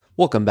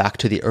Welcome back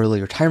to the Early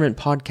Retirement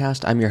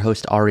Podcast. I'm your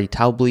host, Ari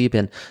Taublieb,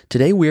 and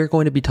today we are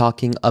going to be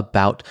talking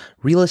about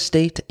real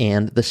estate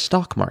and the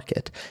stock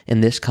market.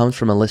 And this comes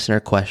from a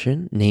listener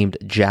question named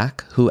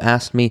Jack, who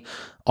asked me,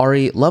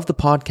 Ari, love the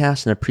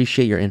podcast and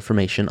appreciate your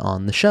information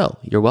on the show.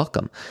 You're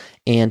welcome.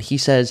 And he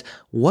says,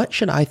 what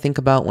should I think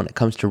about when it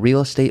comes to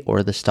real estate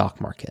or the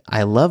stock market?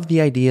 I love the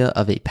idea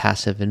of a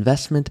passive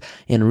investment,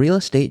 and real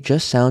estate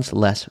just sounds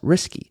less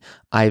risky.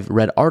 I've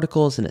read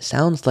articles and it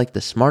sounds like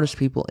the smartest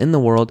people in the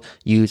world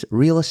use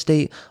real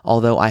estate,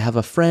 although I have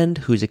a friend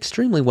who's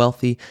extremely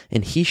wealthy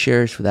and he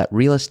shares that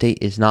real estate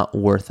is not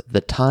worth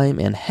the time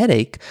and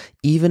headache,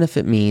 even if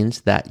it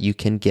means that you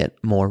can get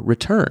more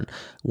return.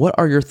 What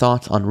are your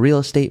thoughts on real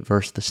estate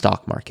versus the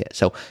stock market?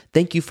 So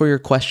thank you for your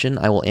question.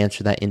 I will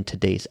answer that in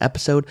today's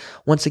episode.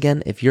 Once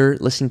again, if you're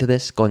listening to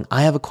this going,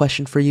 I have a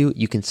question for you,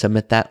 you can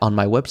submit that on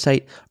my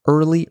website,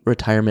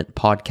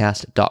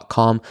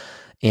 earlyretirementpodcast.com.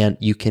 And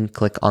you can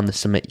click on the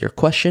submit your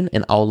question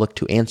and I'll look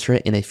to answer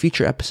it in a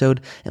future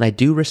episode. And I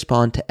do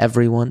respond to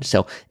everyone.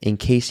 So in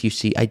case you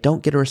see I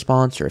don't get a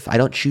response or if I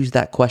don't choose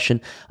that question,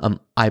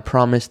 I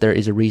promise there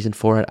is a reason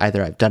for it.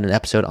 Either I've done an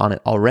episode on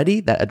it already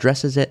that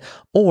addresses it,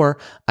 or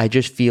I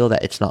just feel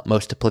that it's not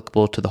most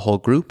applicable to the whole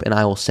group and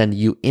I will send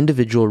you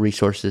individual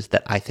resources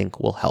that I think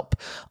will help.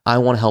 I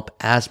want to help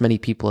as many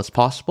people as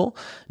possible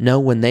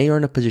know when they are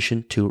in a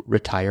position to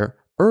retire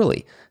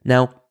early.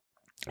 Now,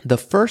 the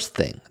first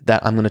thing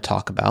that I'm going to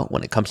talk about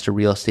when it comes to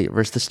real estate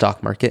versus the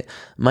stock market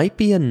might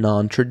be a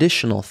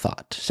non-traditional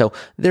thought. So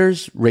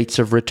there's rates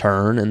of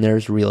return and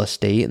there's real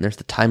estate and there's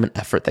the time and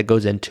effort that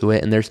goes into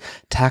it and there's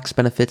tax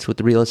benefits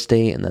with real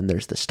estate and then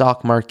there's the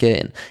stock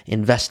market and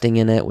investing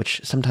in it,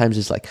 which sometimes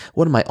is like,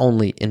 what am I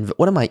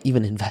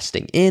even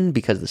investing in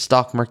because the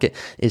stock market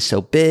is so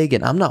big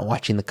and I'm not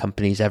watching the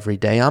companies every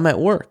day. I'm at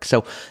work.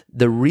 So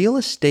the real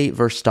estate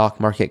versus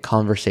stock market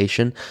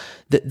conversation,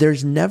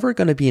 there's never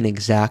going to be an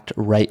exact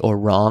right or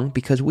wrong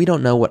because we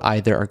don't know what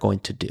either are going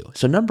to do.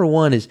 So number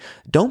one is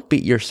don't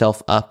beat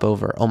yourself up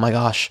over, oh my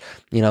gosh,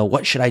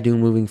 what should I do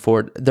moving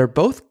forward? They're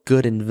both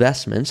good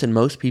investments and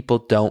most people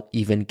don't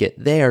even get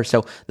there.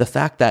 So the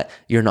fact that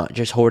you're not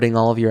just hoarding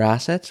all of your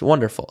assets,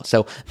 wonderful.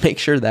 So make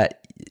sure that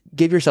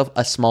give yourself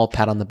a small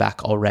pat on the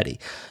back already.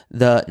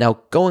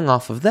 Now going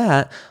off of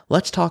that,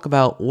 let's talk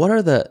about what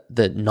are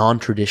the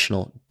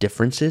non-traditional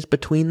differences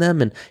between them.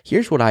 And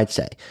here's what I'd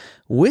say.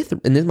 And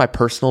this is my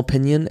personal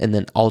opinion, and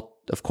then I'll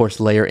of course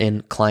layer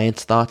in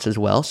clients' thoughts as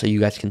well so you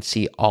guys can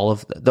see all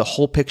of the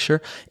whole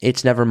picture.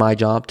 It's never my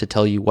job to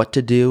tell you what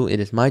to do. It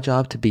is my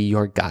job to be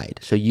your guide.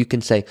 So you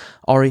can say,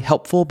 Ari,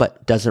 helpful,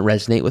 but doesn't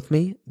resonate with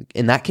me.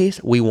 In that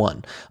case, we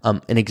won.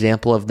 An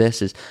example of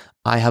this is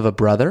I have a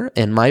brother,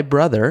 and my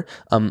brother,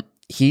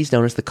 he's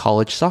known as the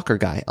college soccer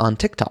guy on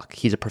TikTok.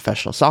 He's a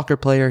professional soccer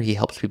player. He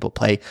helps people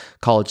play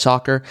college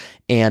soccer.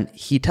 And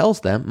he tells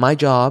them, my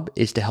job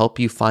is to help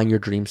you find your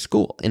dream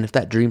school. And if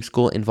that dream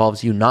school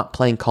involves you not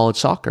playing college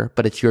soccer,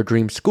 but it's your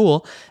dream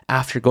school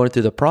after going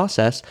through the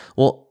process,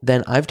 well,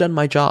 then I've done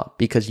my job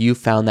because you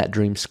found that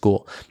dream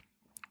school.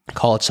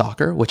 College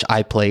soccer, which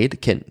I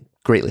played, can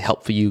greatly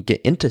help you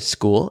get into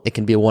school. It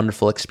can be a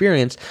wonderful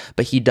experience,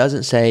 but he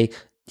doesn't say,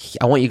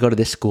 I want you to go to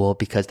this school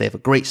because they have a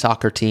great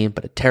soccer team,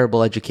 but a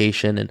terrible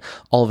education. And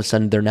all of a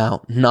sudden they're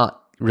now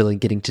not really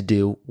getting to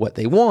do what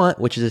they want,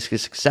 which is a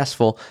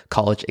successful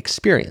college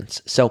experience.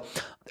 So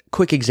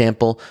quick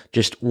example,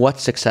 just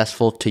what's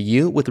successful to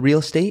you with real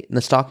estate and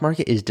the stock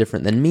market is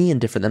different than me and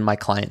different than my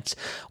clients.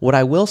 What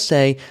I will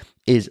say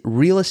is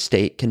real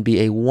estate can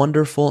be a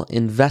wonderful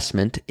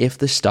investment if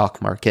the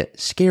stock market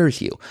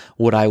scares you.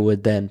 What I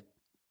would then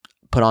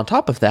put on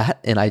top of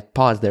that, and I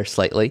pause there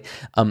slightly,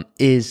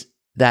 is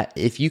that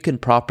if you can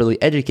properly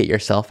educate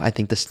yourself, I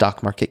think the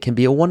stock market can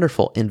be a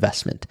wonderful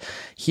investment.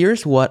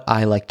 Here's what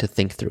I like to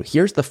think through.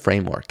 Here's the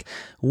framework.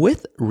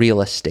 With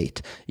real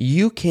estate,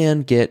 you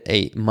can get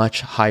a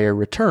much higher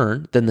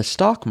return than the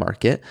stock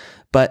market,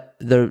 but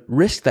the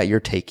risk that you're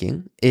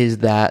taking is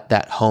that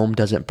that home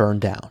doesn't burn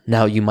down.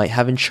 Now, you might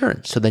have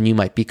insurance, so then you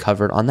might be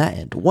covered on that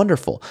end.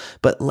 Wonderful.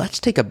 But let's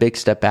take a big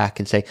step back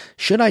and say,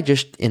 should I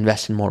just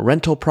invest in more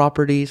rental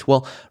properties?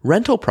 Well,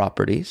 rental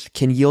properties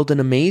can yield an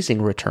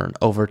amazing return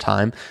over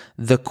time.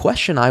 The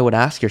question I would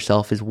ask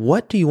yourself is,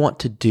 what do you want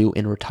to do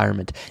in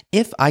retirement?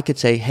 If I could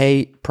say,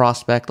 hey,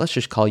 prospect, let's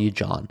just call you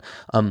John.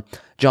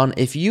 John,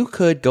 if you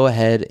could go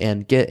ahead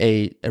and get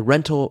a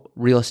rental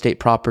real estate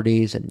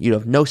properties and you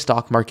have no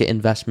stock market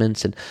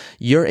investments and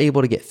you're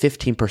able to get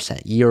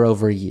 15% year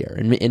over year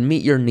and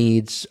meet your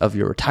needs of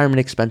your retirement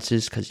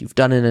expenses because you've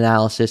done an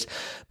analysis,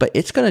 but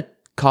it's going to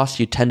cost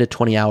you 10 to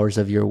 20 hours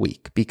of your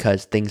week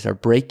because things are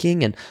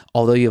breaking. And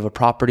although you have a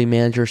property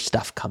manager,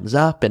 stuff comes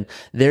up and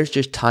there's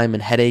just time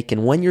and headache.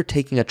 And when you're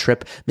taking a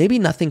trip, maybe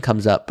nothing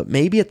comes up, but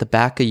maybe at the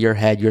back of your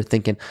head, you're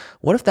thinking,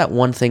 what if that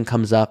one thing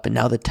comes up and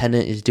now the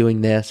tenant is doing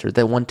this or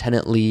that one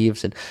tenant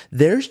leaves? And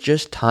there's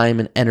just time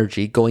and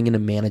energy going into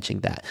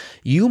managing that.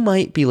 You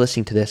might be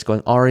listening to this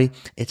going, Ari,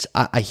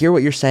 I hear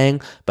what you're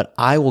saying, but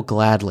I will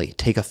gladly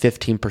take a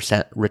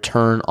 15%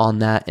 return on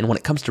that. And when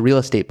it comes to real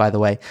estate, by the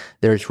way,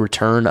 there's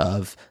return of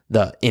of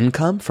the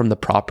income from the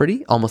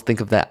property. Almost think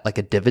of that like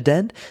a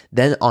dividend.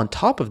 Then on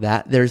top of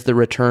that, there's the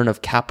return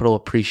of capital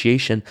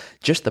appreciation,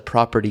 just the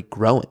property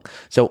growing.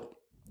 So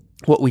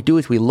what we do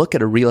is we look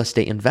at a real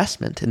estate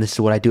investment, and this is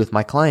what I do with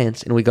my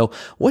clients, and we go,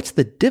 what's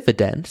the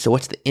dividend? So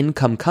what's the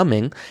income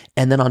coming?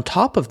 And then on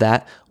top of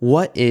that,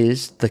 what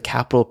is the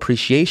capital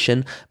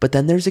appreciation? But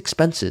then there's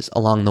expenses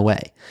along the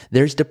way.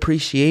 There's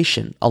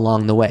depreciation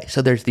along the way.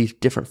 So there's these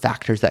different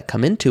factors that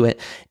come into it,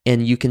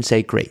 and you can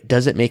say, great,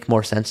 does it make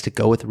more sense to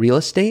go with real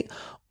estate?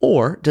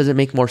 Or does it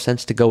make more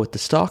sense to go with the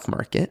stock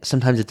market?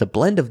 Sometimes it's a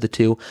blend of the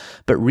two,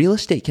 but real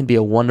estate can be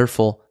a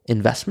wonderful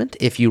investment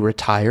if you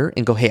retire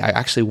and go, hey, I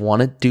actually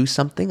want to do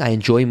something. I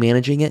enjoy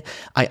managing it.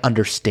 I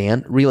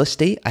understand real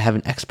estate. I have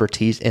an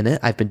expertise in it.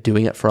 I've been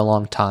doing it for a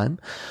long time.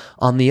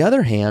 On the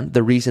other hand,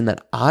 the reason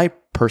that I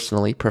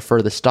personally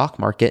prefer the stock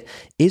market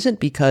isn't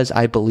because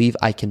I believe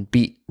I can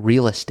beat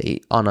real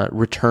estate on a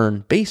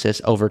return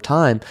basis over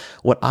time.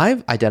 What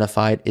I've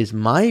identified is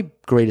my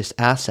greatest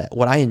asset.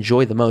 What I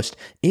enjoy the most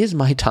is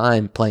my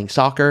time playing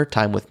soccer,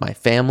 time with my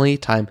family,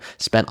 time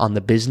spent on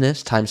the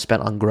business, time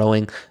spent on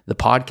growing the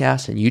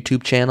podcast and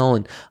YouTube channel.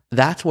 And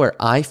that's where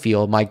I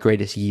feel my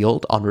greatest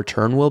yield on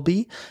return will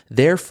be.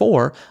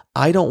 Therefore,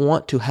 I don't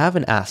want to have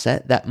an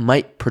asset that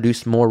might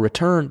produce more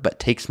return but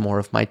takes more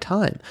of my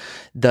time.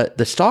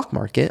 The stock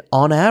market,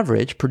 on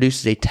average,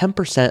 produces a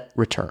 10%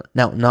 return.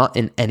 Now, not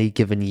in any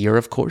given year,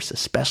 of course,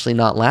 especially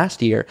not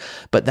last year,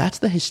 but that's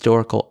the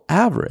historical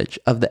average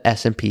of the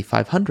S&P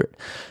 500.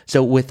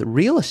 So with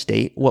real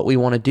estate, what we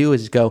want to do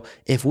is go,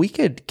 if we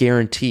could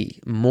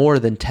guarantee more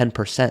than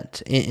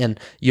 10% and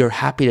you're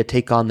happy to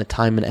take on the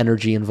time and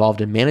energy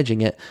involved in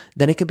managing it,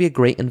 then it could be a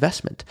great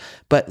investment.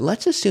 But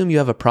let's assume you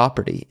have a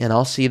property, and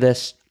I'll see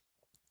this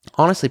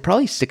honestly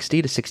probably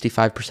 60 to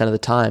 65% of the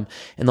time,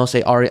 and they'll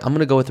say, Ari, I'm going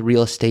to go with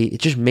real estate.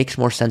 It just makes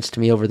more sense to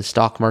me over the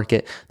stock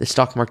market. The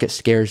stock market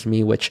scares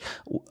me, which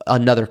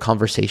another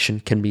conversation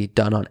can be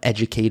done on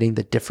educating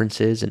the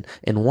differences and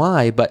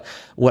why. But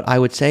what I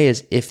would say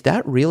is if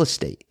that real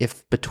estate,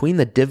 if between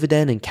the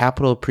dividend and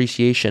capital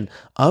appreciation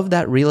of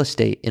that real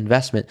estate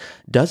investment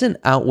doesn't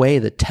outweigh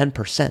the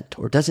 10%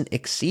 or doesn't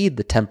exceed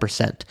the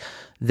 10%,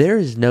 there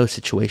is no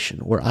situation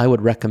where I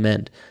would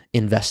recommend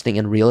investing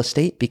in real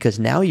estate, because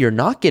now you're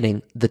not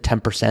getting the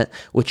 10%,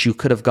 which you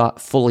could have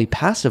got fully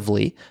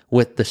passively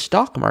with the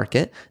stock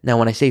market. Now,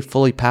 when I say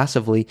fully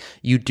passively,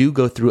 you do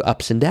go through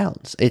ups and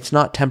downs. It's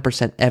not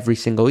 10% every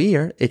single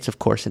year. It's, of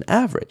course, an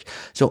average.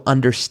 So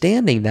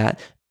understanding that,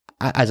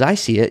 as I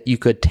see it, you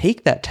could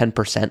take that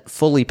 10%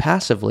 fully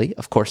passively,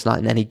 of course, not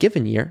in any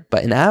given year,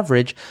 but an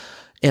average.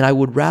 And I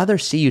would rather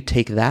see you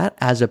take that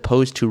as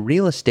opposed to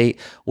real estate,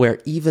 where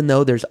even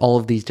though there's all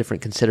of these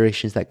different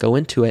considerations that go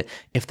into it,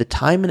 if the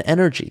time and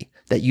energy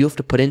that you have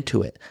to put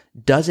into it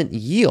doesn't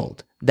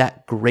yield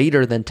that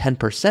greater than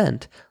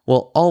 10%,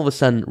 well, all of a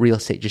sudden, real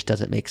estate just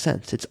doesn't make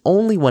sense. It's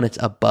only when it's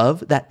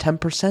above that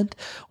 10%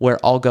 where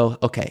I'll go,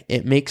 okay,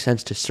 it makes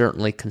sense to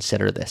certainly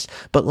consider this.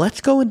 But let's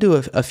go into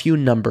a few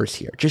numbers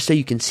here, just so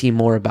you can see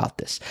more about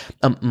this.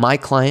 My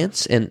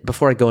clients, and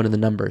before I go into the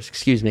numbers,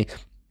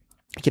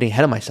 getting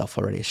ahead of myself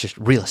already. It's just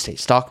real estate,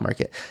 stock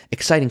market,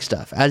 exciting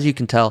stuff. As you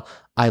can tell,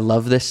 I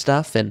love this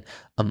stuff, and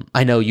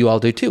I know you all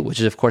do too, which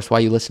is of course why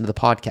you listen to the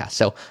podcast.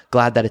 So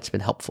glad that it's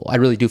been helpful. I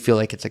really do feel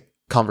like it's a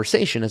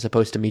conversation as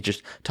opposed to me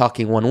just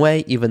talking one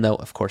way, even though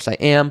of course I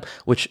am,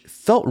 which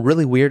felt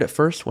really weird at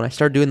first when I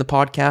started doing the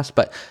podcast,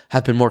 but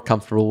have been more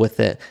comfortable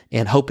with it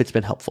and hope it's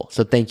been helpful.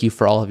 So thank you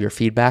for all of your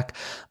feedback.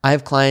 I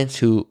have clients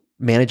who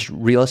managed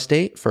real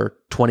estate for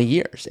 20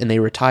 years and they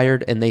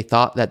retired and they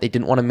thought that they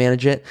didn't want to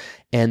manage it.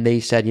 And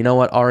they said, you know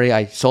what, Ari,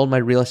 I sold my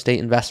real estate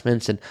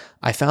investments and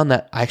I found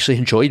that I actually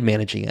enjoyed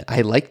managing it.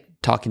 I liked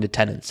talking to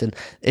tenants and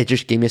it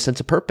just gave me a sense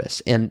of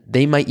purpose. And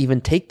they might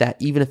even take that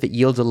even if it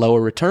yields a lower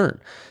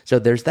return. So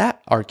there's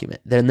that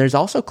argument. Then there's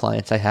also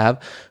clients I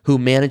have who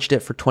managed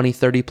it for 20,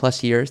 30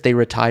 plus years. They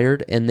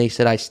retired and they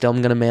said, I still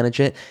am going to manage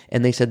it.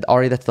 And they said,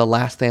 Ari, that's the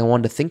last thing I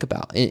wanted to think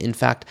about. In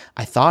fact,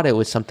 I thought it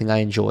was something I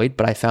enjoyed,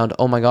 but I found,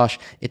 oh my gosh,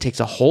 it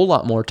takes a whole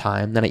lot more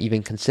time than I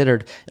even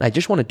considered. And I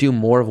just want to do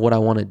more of what I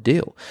want to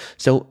do.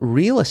 So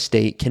real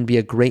estate can be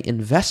a great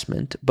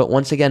investment. But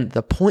once again,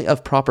 the point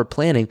of proper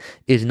planning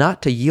is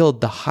not to yield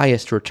the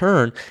highest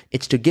return.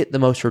 It's to get the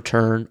most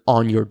return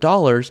on your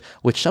dollars,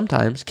 which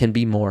sometimes can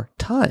be more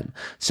time.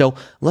 So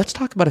let's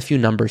talk about a few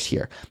numbers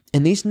here.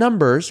 And these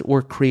numbers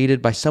were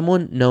created by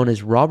someone known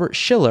as Robert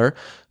Shiller,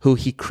 who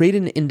he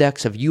created an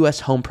index of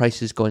U.S. home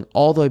prices going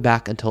all the way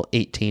back until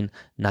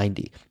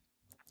 1890.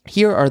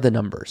 Here are the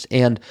numbers.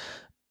 And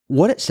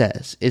what it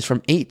says is from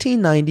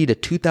 1890 to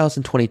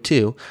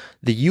 2022,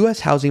 the U.S.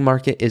 housing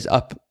market is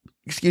up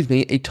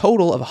a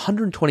total of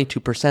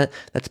 122%.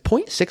 That's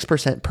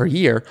 0.6% per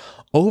year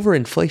over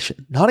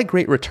inflation. Not a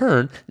great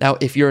return. Now,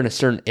 if you're in a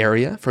certain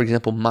area, for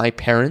example, my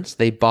parents,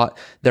 they bought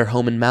their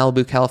home in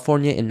Malibu,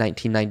 California in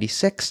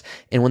 1996.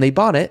 And when they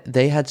bought it,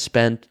 they had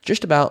spent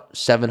just about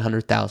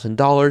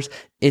 $700,000.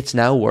 It's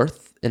now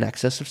worth in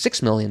excess of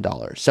 $6 million.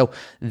 So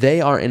they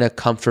are in a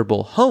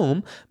comfortable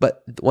home.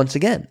 But once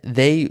again,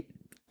 they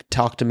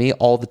talk to me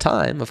all the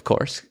time, of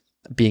course,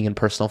 being in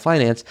personal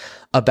finance,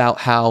 about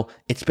how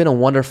it's been a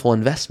wonderful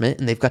investment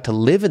and they've got to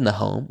live in the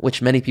home,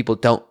 which many people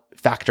don't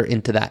factor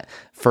into that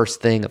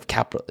first thing of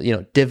capital,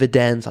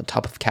 dividends on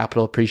top of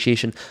capital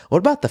appreciation. What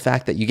about the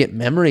fact that you get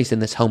memories in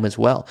this home as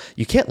well?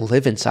 You can't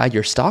live inside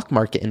your stock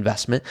market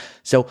investment.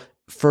 So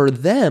for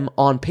them,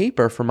 on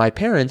paper, for my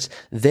parents,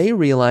 they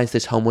realized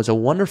this home was a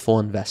wonderful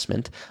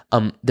investment.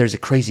 There's a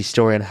crazy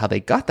story on how they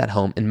got that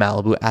home in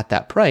Malibu at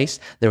that price.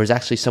 There was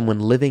actually someone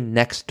living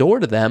next door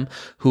to them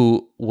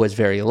who was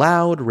very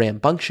loud,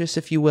 rambunctious,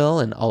 if you will,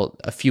 and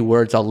a few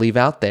words I'll leave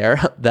out there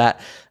that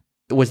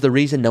was the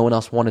reason no one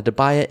else wanted to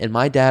buy it. And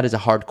my dad is a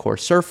hardcore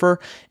surfer,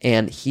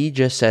 and he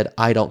just said,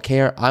 I don't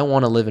care. I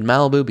want to live in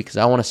Malibu because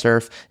I want to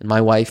surf. And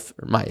my wife,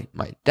 or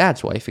my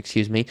dad's wife,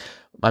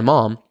 my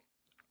mom,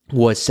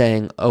 was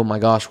saying, oh my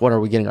gosh, what are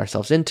we getting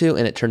ourselves into?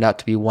 And it turned out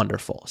to be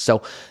wonderful.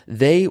 So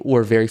they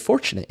were very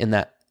fortunate in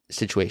that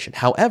situation.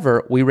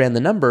 However, we ran the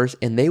numbers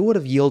and they would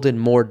have yielded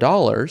more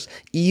dollars,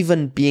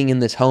 even being in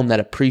this home that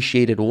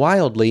appreciated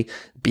wildly,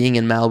 being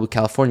in Malibu,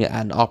 California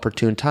at an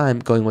opportune time,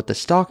 going with the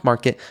stock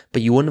market,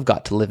 but you wouldn't have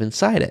got to live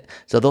inside it.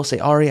 So they'll say,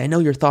 Ari, I know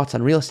your thoughts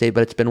on real estate,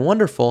 but it's been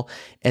wonderful.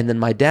 And then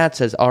my dad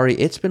says, Ari,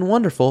 it's been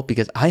wonderful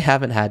because I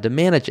haven't had to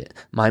manage it.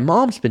 My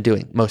mom's been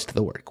doing most of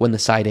the work when the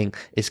siding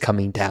is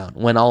coming down,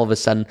 when all of a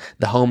sudden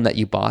the home that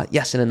you bought,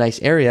 yes, in a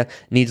nice area,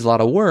 needs a lot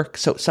of work.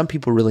 So some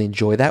people really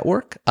enjoy that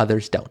work,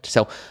 others don't.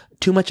 So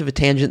too much of a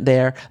tangent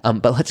there,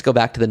 but let's go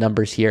back to the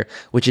numbers here,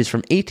 which is from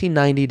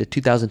 1890 to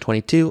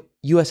 2022,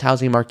 U.S.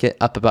 housing market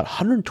up about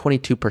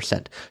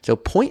 122%, so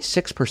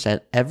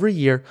 0.6% every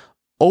year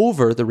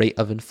over the rate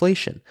of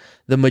inflation.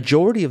 The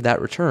majority of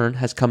that return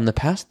has come in the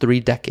past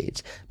 3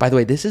 decades. By the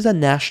way, this is a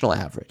national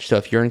average. So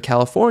if you're in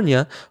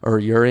California or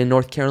you're in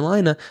North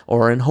Carolina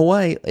or in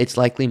Hawaii, it's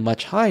likely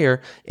much higher.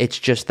 It's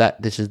just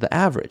that this is the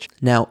average.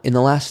 Now, in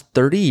the last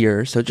 30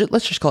 years, so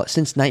let's just call it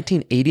since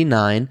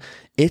 1989,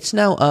 it's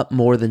now up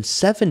more than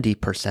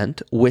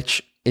 70%,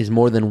 which is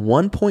more than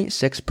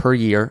 1.6 per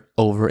year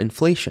over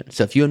inflation.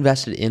 So if you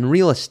invested in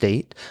real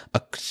estate,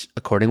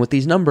 according with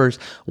these numbers,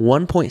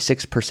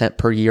 1.6%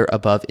 per year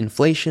above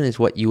inflation is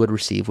what you would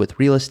receive with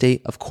real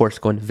estate, of course,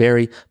 going to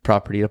vary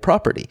property to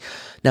property.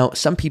 Now,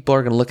 some people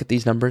are going to look at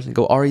these numbers and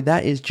go, Ari,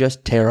 that is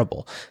just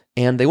terrible.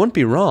 And they wouldn't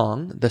be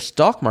wrong. The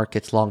stock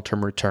market's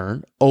long-term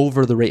return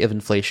over the rate of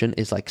inflation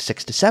is like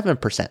 6 to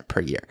 7%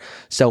 per year.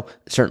 So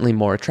certainly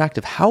more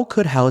attractive. How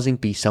could housing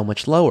be so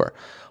much lower?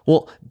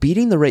 Well,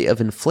 beating the rate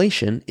of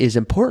inflation is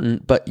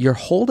important, but you're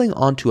holding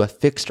onto a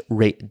fixed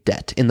rate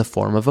debt in the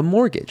form of a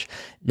mortgage.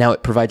 Now,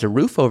 it provides a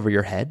roof over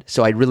your head,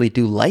 so I really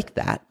do like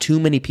that. Too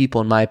many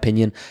people, in my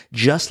opinion,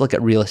 just look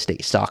at real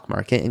estate stock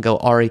market and go,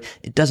 Ari,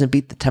 it doesn't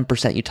beat the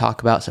 10% you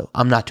talk about, so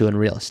I'm not doing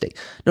real estate.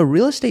 No,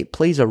 real estate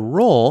plays a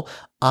role.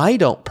 I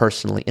don't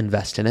personally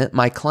invest in it.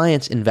 My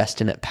clients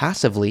invest in it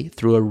passively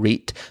through a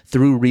REIT,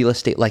 through real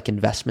estate-like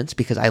investments,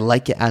 because I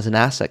like it as an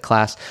asset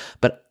class,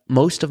 but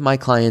most of my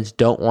clients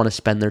don't want to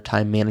spend their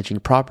time managing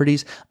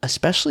properties,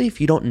 especially if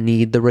you don't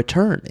need the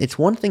return. It's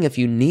one thing if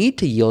you need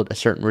to yield a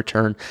certain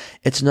return.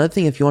 It's another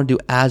thing if you want to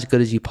do as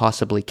good as you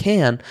possibly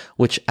can,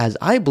 which, as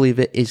I believe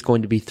it, is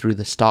going to be through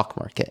the stock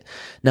market.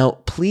 Now,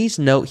 please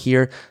note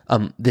here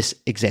this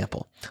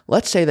example.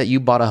 Let's say that you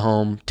bought a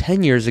home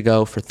 10 years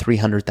ago for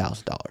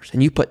 $300,000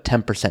 and you put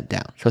 10%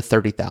 down, so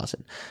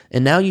 $30,000.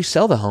 And now you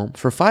sell the home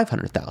for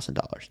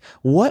 $500,000.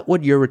 What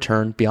would your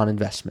return be on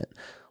investment?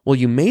 Well,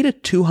 you made a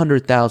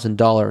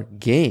 $200,000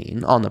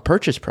 gain on the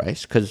purchase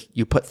price because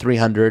you put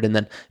 300 and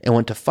then it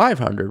went to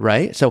 500,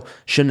 right? So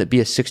shouldn't it be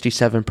a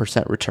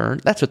 67%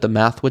 return? That's what the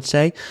math would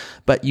say.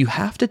 But you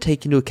have to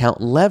take into account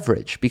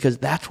leverage because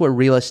that's where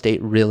real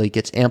estate really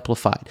gets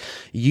amplified.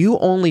 You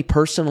only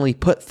personally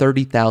put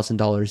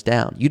 $30,000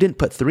 down. You didn't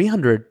put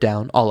 300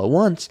 down all at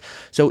once.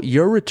 So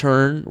your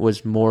return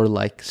was more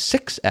like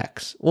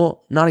 6x.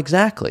 Well, not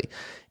exactly.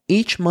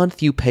 Each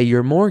month you pay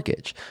your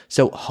mortgage.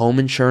 So home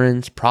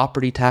insurance,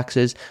 property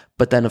taxes,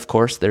 but then of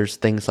course there's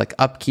things like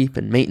upkeep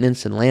and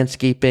maintenance and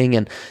landscaping,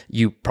 and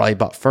you probably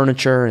bought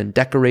furniture and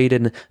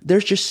decorated. And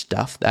there's just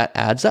stuff that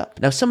adds up.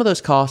 Now, some of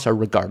those costs are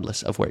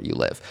regardless of where you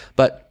live,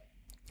 but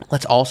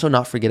let's also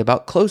not forget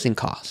about closing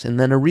costs and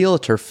then a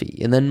realtor fee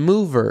and then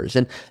movers.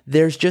 And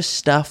there's just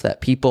stuff that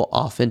people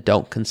often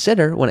don't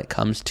consider when it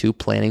comes to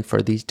planning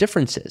for these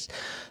differences.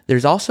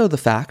 There's also the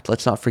fact,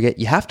 let's not forget,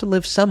 you have to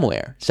live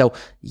somewhere. So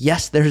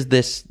yes, there's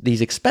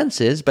these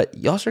expenses, but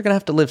you also are going to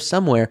have to live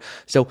somewhere.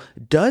 So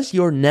does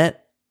your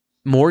net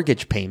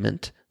mortgage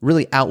payment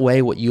really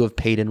outweigh what you have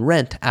paid in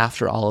rent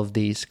after all of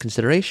these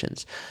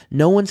considerations?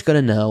 No one's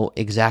going to know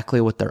exactly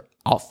what their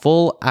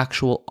full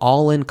actual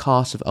all-in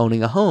cost of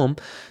owning a home,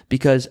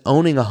 because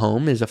owning a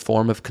home is a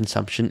form of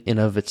consumption in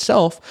of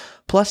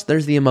itself. Plus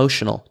there's the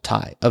emotional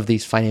tie of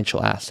these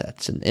financial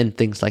assets and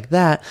things like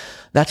that.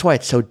 That's why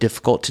it's so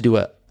difficult to do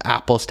a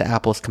apples to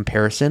apples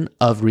comparison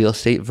of real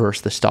estate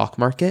versus the stock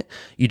market.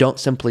 You don't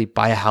simply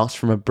buy a house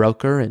from a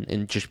broker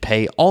and just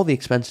pay all the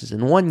expenses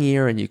in 1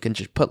 year and you can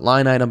just put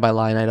line item by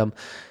line item.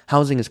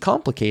 Housing is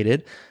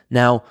complicated.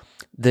 Now,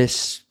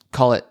 this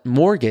call it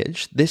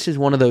mortgage, this is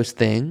one of those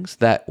things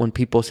that when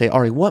people say,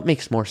 Ari, what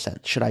makes more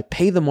sense? Should I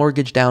pay the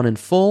mortgage down in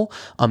full,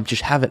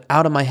 just have it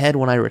out of my head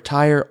when I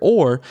retire,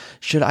 or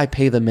should I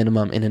pay the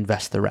minimum and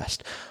invest the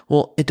rest?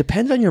 Well, it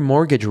depends on your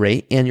mortgage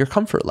rate and your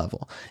comfort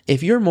level.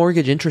 If your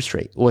mortgage interest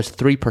rate was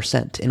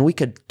 3% and we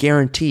could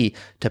guarantee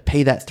to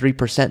pay that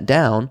 3%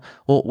 down,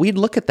 well, we'd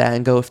look at that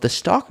and go, if the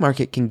stock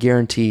market can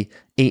guarantee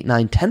 8,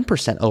 9,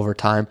 10% over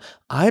time,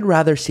 I'd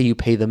rather see you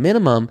pay the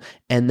minimum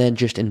and then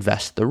just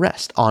invest the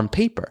rest on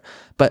paper.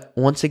 But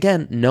once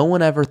again, no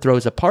one ever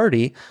throws a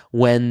party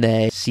when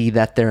they see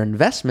that their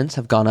investments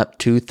have gone up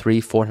 $200,000,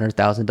 $300,000,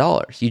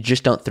 $400,000. You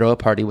just don't throw a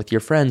party with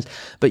your friends,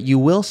 but you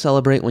will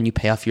celebrate when you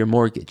pay off your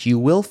mortgage. You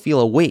will feel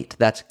a weight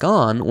that's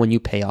gone when you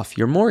pay off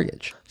your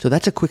mortgage. So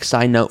that's a quick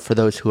side note for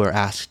those who are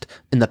asked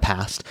in the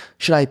past,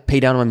 should I pay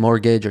down my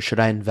mortgage or should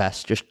I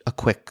invest? Just a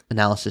quick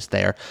analysis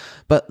there.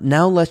 But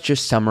now let's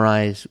just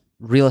summarize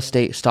real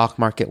estate, stock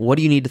market. What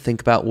do you need to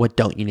think about? What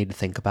don't you need to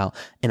think about?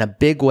 And a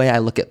big way I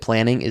look at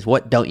planning is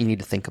what don't you need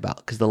to think about?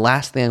 Because the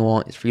last thing I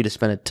want is for you to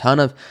spend a ton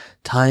of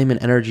time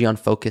and energy on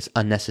focus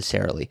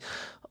unnecessarily.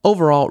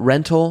 Overall,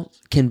 rental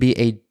can be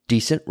a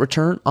decent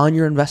return on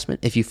your investment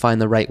if you find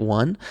the right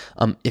one.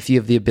 If you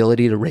have the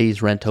ability to raise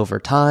rent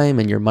over time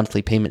and your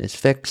monthly payment is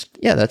fixed,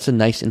 yeah, that's a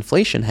nice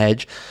inflation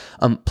hedge.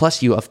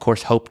 Plus you, of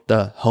course, hope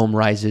the home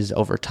rises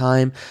over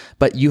time,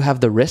 but you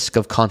have the risk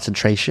of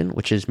concentration,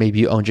 which is maybe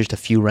you own just a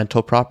few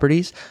rental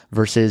properties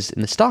versus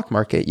in the stock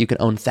market, you can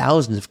own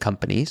thousands of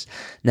companies.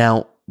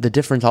 Now, the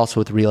difference also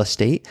with real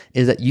estate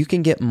is that you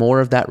can get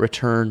more of that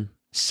return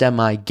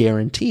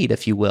semi-guaranteed,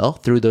 if you will,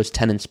 through those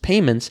tenants'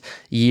 payments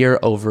year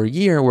over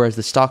year, whereas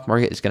the stock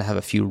market is going to have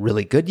a few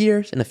really good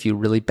years and a few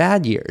really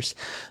bad years.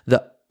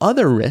 The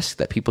other risk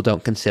that people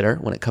don't consider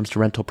when it comes to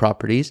rental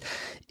properties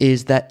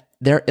is that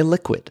they're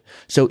illiquid.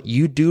 So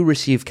you do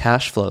receive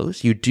cash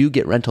flows, you do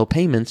get rental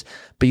payments,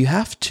 but you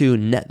have to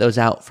net those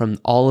out from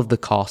all of the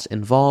costs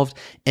involved.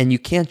 And you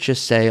can't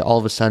just say all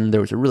of a sudden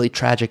there was a really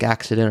tragic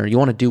accident or you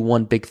want to do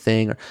one big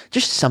thing or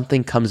just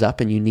something comes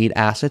up and you need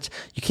assets.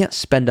 You can't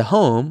spend a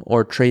home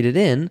or trade it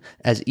in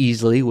as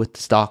easily with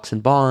stocks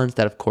and bonds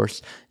that of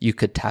course you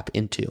could tap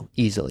into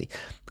easily.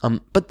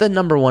 But the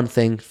number one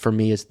thing for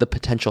me is the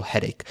potential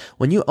headache.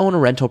 When you own a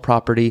rental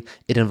property,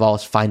 it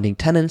involves finding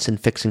tenants and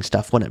fixing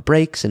stuff when it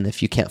breaks. And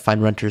if you can't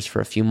find renters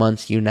for a few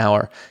months, you now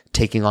are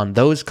taking on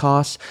those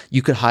costs.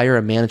 You could hire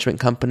a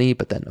management company,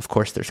 but then of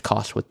course there's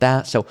costs with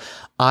that. So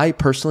I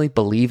personally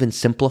believe in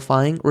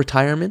simplifying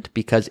retirement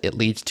because it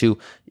leads to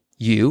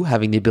you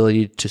having the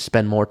ability to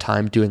spend more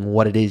time doing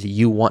what it is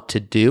you want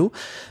to do.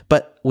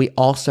 But we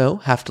also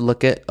have to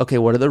look at, okay,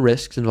 what are the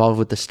risks involved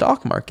with the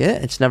stock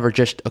market? It's never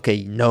just,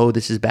 okay, no,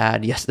 this is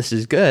bad. Yes, this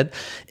is good.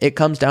 It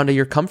comes down to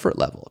your comfort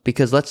level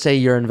because let's say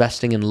you're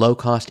investing in low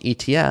cost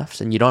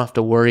ETFs and you don't have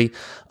to worry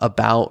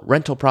about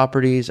rental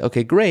properties.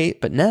 Okay,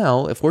 great. But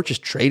now if we're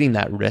just trading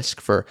that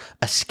risk for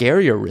a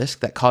scarier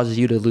risk that causes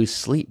you to lose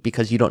sleep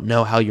because you don't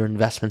know how your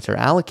investments are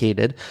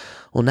allocated,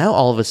 well, now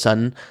all of a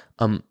sudden,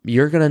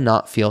 you're going to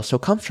not feel so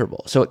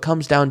comfortable. So it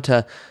comes down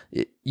to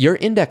your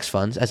index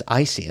funds, as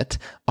I see it,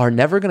 are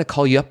never going to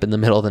call you up in the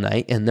middle of the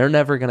night and they're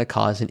never going to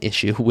cause an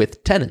issue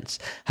with tenants.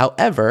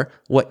 However,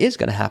 what is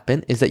going to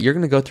happen is that you're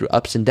going to go through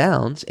ups and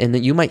downs and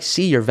that you might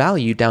see your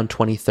value down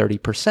 20,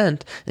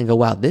 30% and go,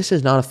 wow, this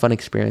is not a fun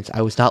experience.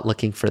 I was not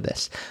looking for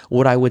this.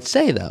 What I would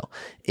say though,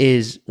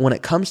 is when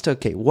it comes to,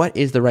 okay, what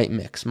is the right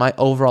mix? My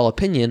overall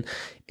opinion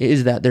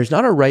is that there's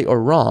not a right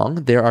or wrong.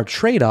 There are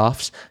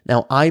trade-offs.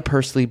 Now, I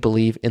personally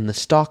believe in the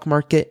stock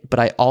market, but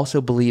I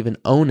also believe in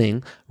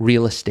owning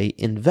real estate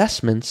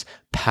investments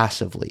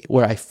passively,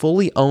 where I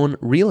fully own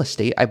real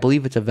estate. I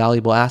believe it's a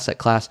valuable asset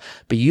class,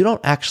 but you don't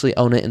actually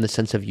own it in the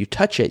sense of you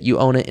touch it. You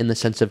own it in the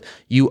sense of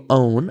you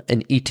own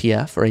an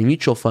ETF or a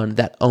mutual fund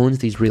that owns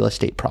these real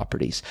estate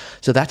properties.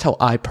 So that's how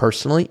I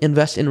personally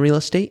invest in real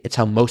estate. It's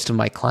how most of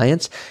my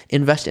clients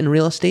invest in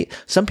real estate.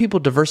 Some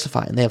people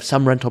diversify and they have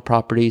some rental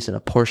properties and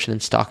a portion in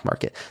stock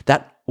market.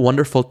 That's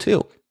wonderful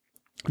too.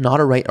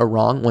 Not a right or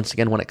wrong. Once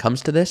again, when it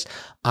comes to this,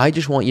 I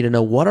just want you to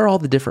know what are all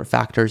the different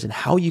factors and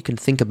how you can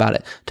think about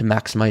it to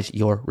maximize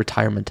your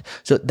retirement.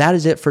 So that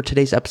is it for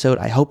today's episode.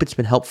 I hope it's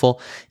been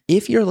helpful.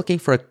 If you're looking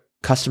for a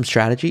custom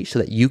strategy so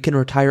that you can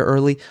retire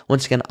early,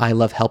 once again, I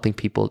love helping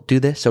people do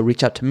this. So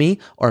reach out to me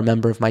or a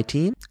member of my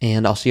team,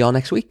 and I'll see you all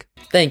next week.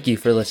 Thank you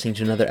for listening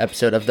to another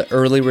episode of the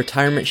Early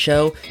Retirement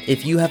Show.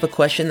 If you have a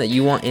question that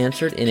you want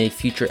answered in a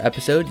future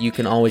episode, you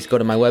can always go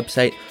to my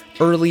website,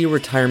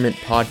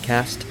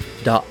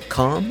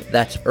 earlyretirementpodcast.com.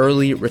 That's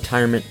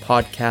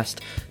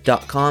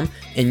earlyretirementpodcast.com.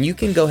 And you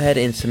can go ahead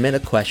and submit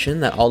a question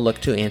that I'll look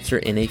to answer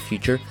in a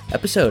future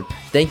episode.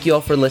 Thank you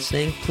all for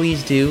listening.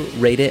 Please do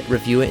rate it,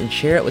 review it, and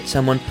share it with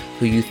someone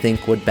who you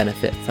think would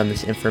benefit from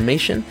this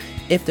information.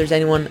 If there's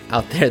anyone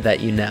out there that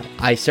you know,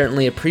 I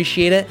certainly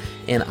appreciate it,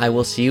 and I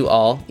will see you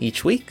all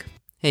each week.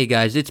 Hey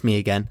guys, it's me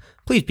again.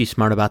 Please be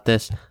smart about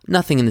this.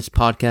 Nothing in this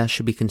podcast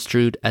should be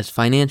construed as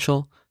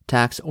financial,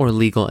 tax, or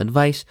legal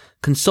advice.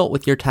 Consult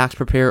with your tax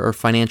preparer or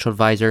financial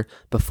advisor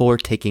before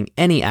taking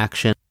any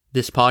action.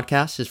 This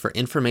podcast is for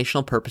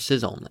informational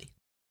purposes only.